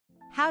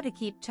How to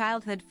keep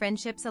childhood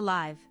friendships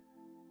alive.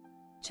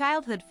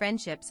 Childhood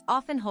friendships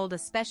often hold a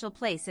special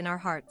place in our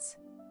hearts.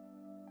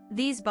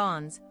 These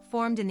bonds,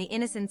 formed in the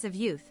innocence of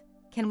youth,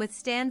 can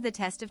withstand the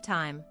test of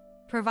time,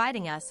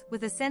 providing us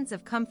with a sense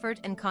of comfort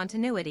and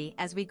continuity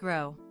as we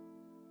grow.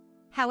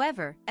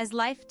 However, as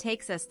life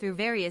takes us through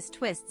various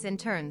twists and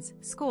turns,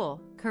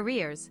 school,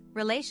 careers,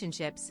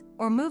 relationships,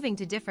 or moving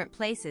to different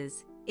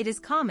places, it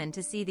is common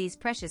to see these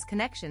precious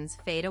connections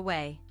fade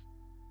away.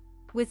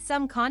 With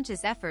some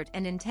conscious effort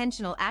and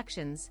intentional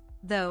actions,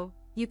 though,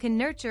 you can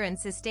nurture and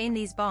sustain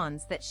these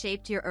bonds that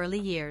shaped your early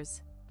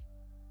years.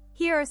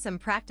 Here are some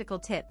practical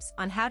tips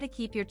on how to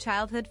keep your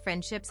childhood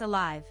friendships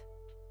alive.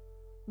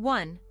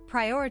 1.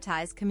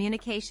 Prioritize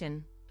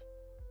communication.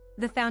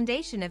 The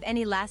foundation of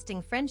any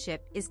lasting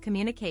friendship is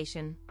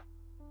communication.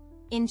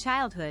 In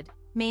childhood,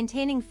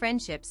 maintaining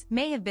friendships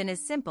may have been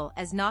as simple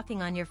as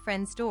knocking on your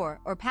friend's door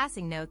or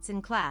passing notes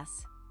in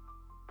class.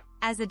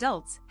 As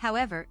adults,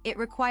 however, it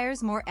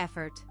requires more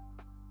effort.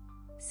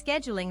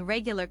 Scheduling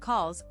regular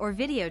calls or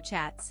video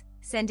chats,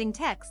 sending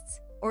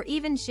texts, or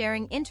even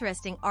sharing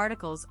interesting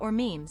articles or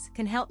memes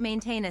can help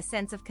maintain a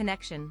sense of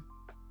connection.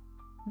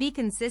 Be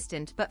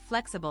consistent but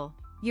flexible.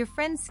 Your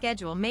friend's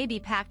schedule may be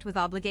packed with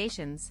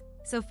obligations,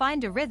 so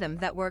find a rhythm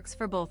that works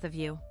for both of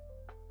you.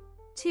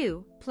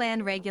 2.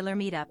 Plan regular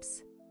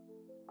meetups.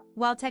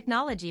 While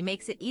technology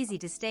makes it easy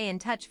to stay in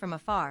touch from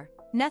afar,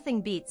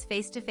 nothing beats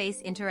face-to-face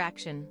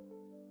interaction.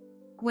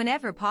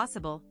 Whenever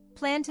possible,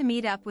 plan to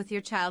meet up with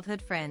your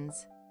childhood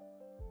friends.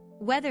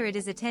 Whether it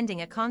is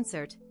attending a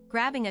concert,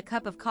 grabbing a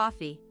cup of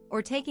coffee,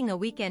 or taking a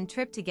weekend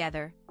trip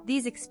together,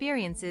 these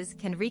experiences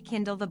can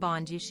rekindle the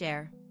bond you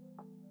share.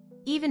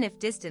 Even if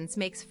distance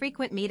makes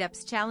frequent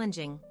meetups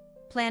challenging,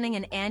 planning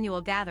an annual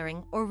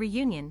gathering or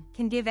reunion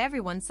can give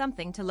everyone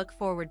something to look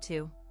forward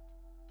to.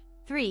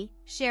 3.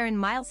 Share in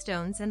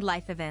milestones and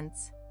life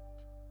events.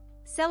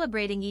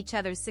 Celebrating each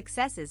other's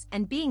successes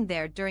and being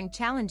there during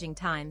challenging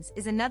times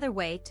is another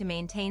way to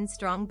maintain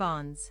strong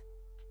bonds.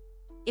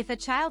 If a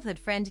childhood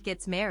friend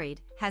gets married,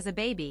 has a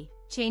baby,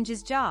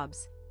 changes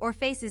jobs, or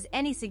faces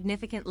any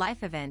significant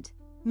life event,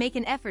 make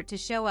an effort to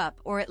show up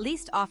or at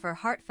least offer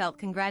heartfelt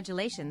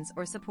congratulations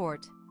or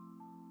support.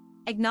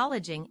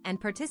 Acknowledging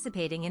and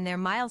participating in their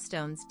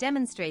milestones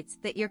demonstrates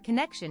that your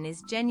connection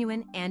is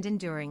genuine and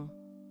enduring.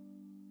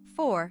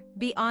 4.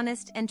 Be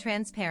honest and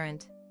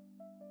transparent.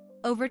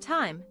 Over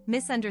time,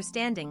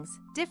 misunderstandings,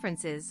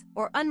 differences,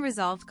 or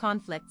unresolved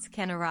conflicts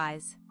can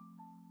arise.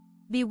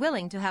 Be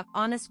willing to have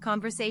honest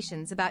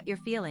conversations about your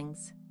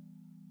feelings.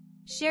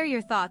 Share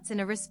your thoughts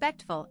in a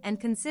respectful and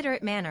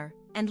considerate manner,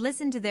 and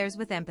listen to theirs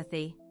with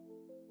empathy.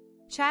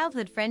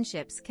 Childhood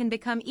friendships can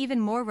become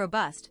even more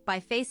robust by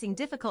facing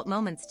difficult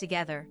moments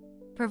together,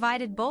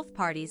 provided both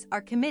parties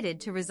are committed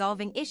to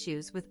resolving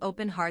issues with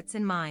open hearts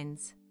and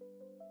minds.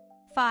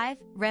 5.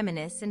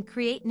 Reminisce and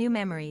create new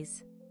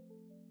memories.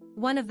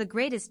 One of the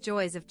greatest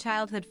joys of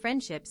childhood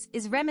friendships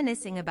is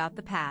reminiscing about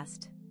the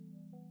past.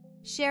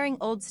 Sharing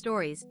old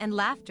stories and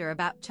laughter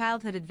about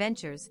childhood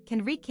adventures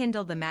can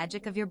rekindle the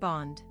magic of your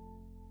bond.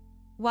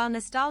 While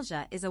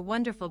nostalgia is a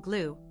wonderful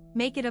glue,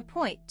 make it a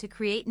point to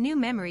create new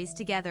memories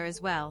together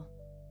as well.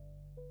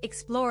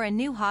 Explore a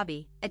new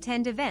hobby,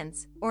 attend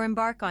events, or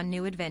embark on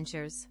new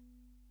adventures.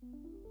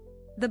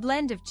 The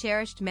blend of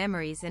cherished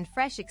memories and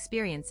fresh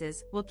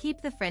experiences will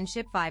keep the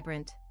friendship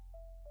vibrant.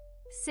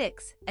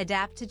 6.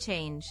 Adapt to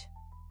change.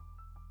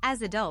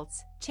 As adults,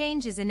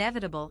 change is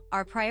inevitable.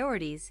 Our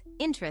priorities,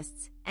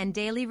 interests, and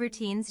daily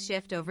routines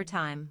shift over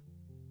time.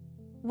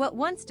 What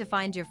once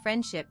defined your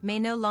friendship may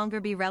no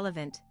longer be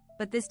relevant,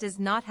 but this does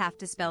not have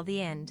to spell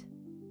the end.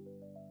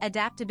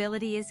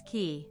 Adaptability is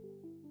key.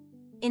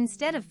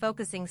 Instead of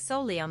focusing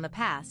solely on the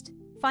past,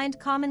 find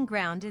common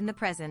ground in the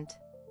present.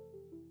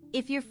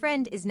 If your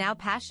friend is now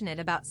passionate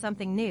about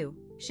something new,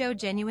 show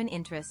genuine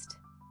interest.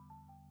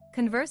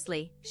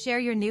 Conversely, share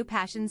your new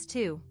passions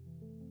too.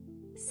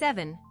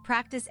 7.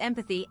 Practice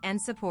empathy and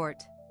support.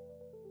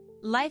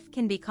 Life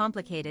can be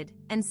complicated,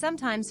 and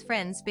sometimes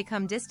friends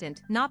become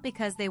distant not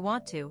because they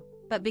want to,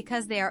 but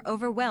because they are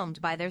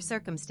overwhelmed by their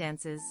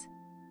circumstances.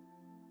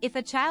 If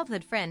a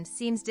childhood friend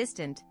seems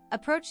distant,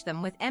 approach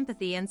them with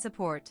empathy and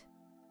support.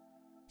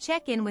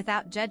 Check in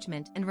without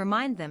judgment and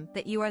remind them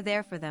that you are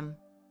there for them.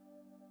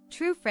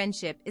 True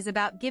friendship is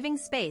about giving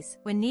space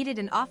when needed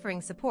and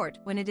offering support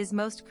when it is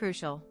most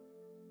crucial.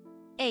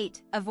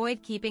 8.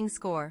 Avoid keeping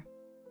score.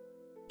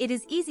 It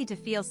is easy to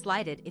feel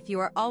slighted if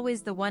you are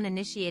always the one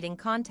initiating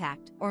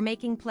contact or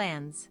making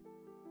plans.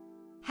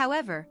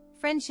 However,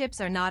 friendships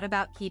are not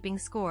about keeping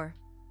score.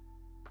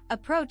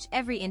 Approach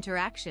every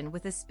interaction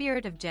with a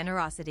spirit of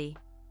generosity.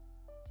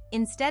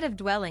 Instead of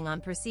dwelling on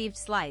perceived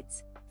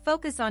slights,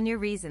 focus on your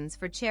reasons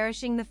for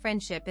cherishing the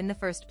friendship in the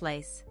first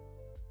place.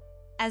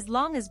 As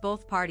long as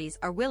both parties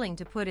are willing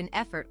to put in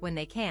effort when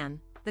they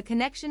can, the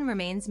connection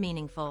remains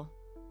meaningful.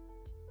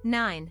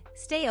 9.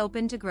 Stay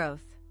open to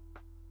growth.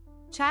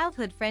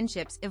 Childhood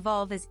friendships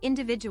evolve as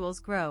individuals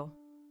grow.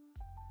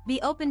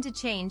 Be open to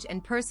change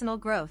and personal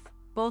growth,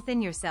 both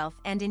in yourself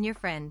and in your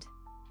friend.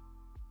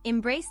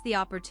 Embrace the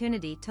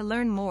opportunity to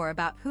learn more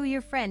about who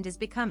your friend is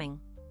becoming,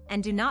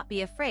 and do not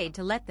be afraid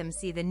to let them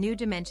see the new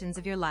dimensions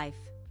of your life.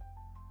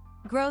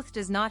 Growth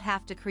does not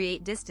have to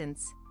create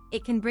distance,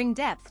 it can bring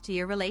depth to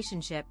your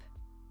relationship.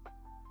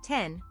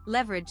 10.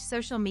 Leverage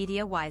social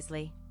media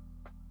wisely.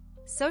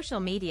 Social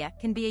media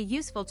can be a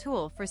useful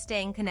tool for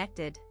staying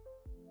connected.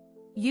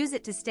 Use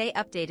it to stay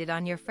updated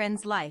on your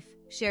friend's life,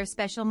 share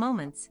special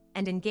moments,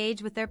 and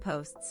engage with their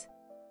posts.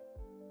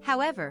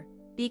 However,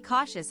 be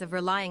cautious of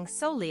relying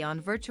solely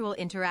on virtual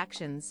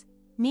interactions.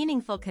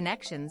 Meaningful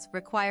connections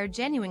require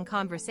genuine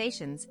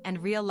conversations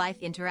and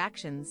real-life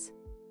interactions.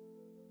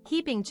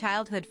 Keeping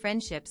childhood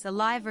friendships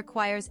alive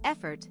requires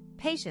effort,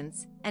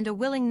 patience, and a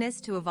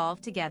willingness to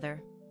evolve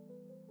together.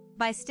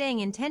 By staying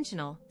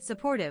intentional,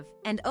 supportive,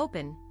 and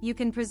open, you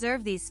can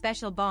preserve these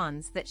special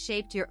bonds that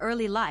shaped your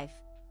early life,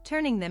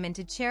 turning them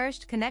into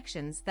cherished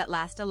connections that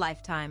last a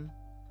lifetime.